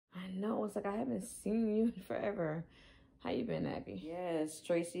know. It's like I haven't seen you in forever. How you been, Abby? Yes,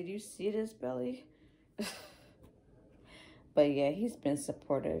 Tracy, do you see this belly? But yeah, he's been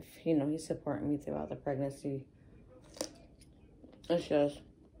supportive. You know, he's supporting me throughout the pregnancy. It's just,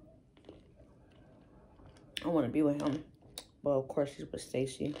 I want to be with him. Well, of course, he's with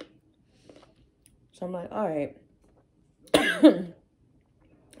Stacy. So I'm like, all right.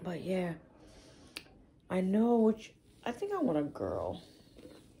 But yeah, I know which, I think I want a girl.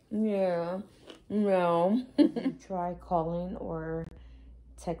 Yeah. No. Try calling or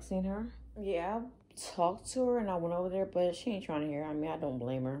texting her. Yeah, I talked to her and I went over there, but she ain't trying to hear. I mean, I don't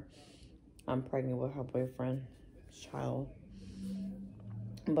blame her. I'm pregnant with her boyfriend, child.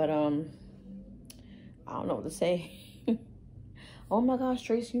 But I don't know what to say. Oh my gosh,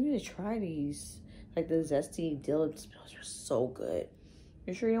 Tracy, you need to try these. Like the zesty dill pills are so good.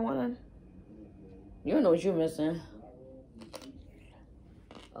 You sure you want them? You don't know what you're missing.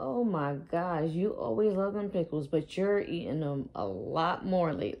 Oh my gosh, you always love them pickles, but you're eating them a lot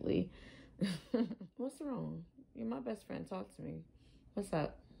more lately. What's wrong? You're my best friend. Talk to me. What's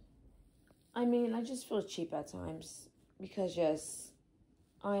up? I mean, I just feel cheap at times because, yes,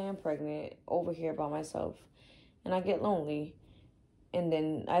 I am pregnant over here by myself and I get lonely. And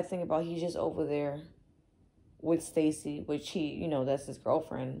then I think about he's just over there with Stacy, which he, you know, that's his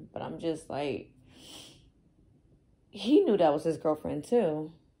girlfriend. But I'm just like, he knew that was his girlfriend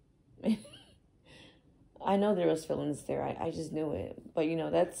too. I know there was feelings there. I just knew it. But, you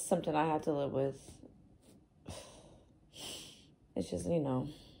know, that's something I have to live with. It's just, you know,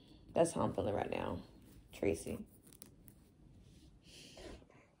 that's how I'm feeling right now. Tracy.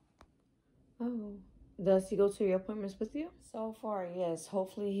 Oh. Does he go to your appointments with you? So far, yes.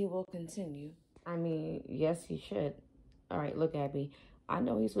 Hopefully he will continue. I mean, yes, he should. All right, look, Abby. I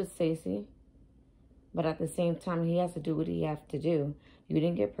know he's with Stacy. But at the same time, he has to do what he has to do. You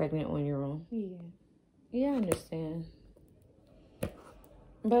didn't get pregnant on your own. Yeah. Yeah, I understand.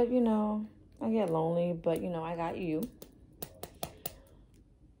 But, you know, I get lonely, but, you know, I got you.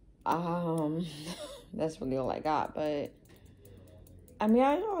 That's really all I got, but, I mean,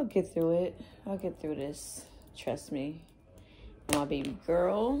 I'll get through it. I'll get through this. Trust me. My baby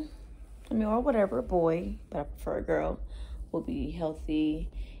girl, I mean, or whatever, boy, but I prefer a girl, will be healthy,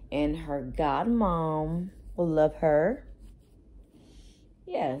 and her godmom will love her.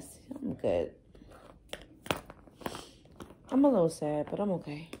 Yes, I'm good. I'm a little sad, but I'm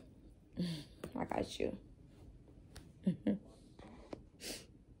okay. I got you.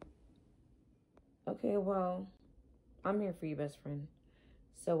 Okay, well, I'm here for you, best friend.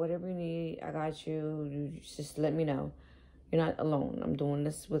 So whatever you need, I got you. You just let me know. You're not alone. I'm doing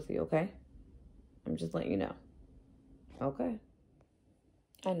this with you, okay? I'm just letting you know. Okay.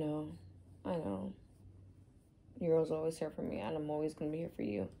 I know. I know. You're always here for me, and I'm always going to be here for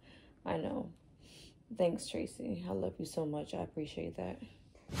you. I know. Thanks, Tracy. I love you so much. I appreciate that.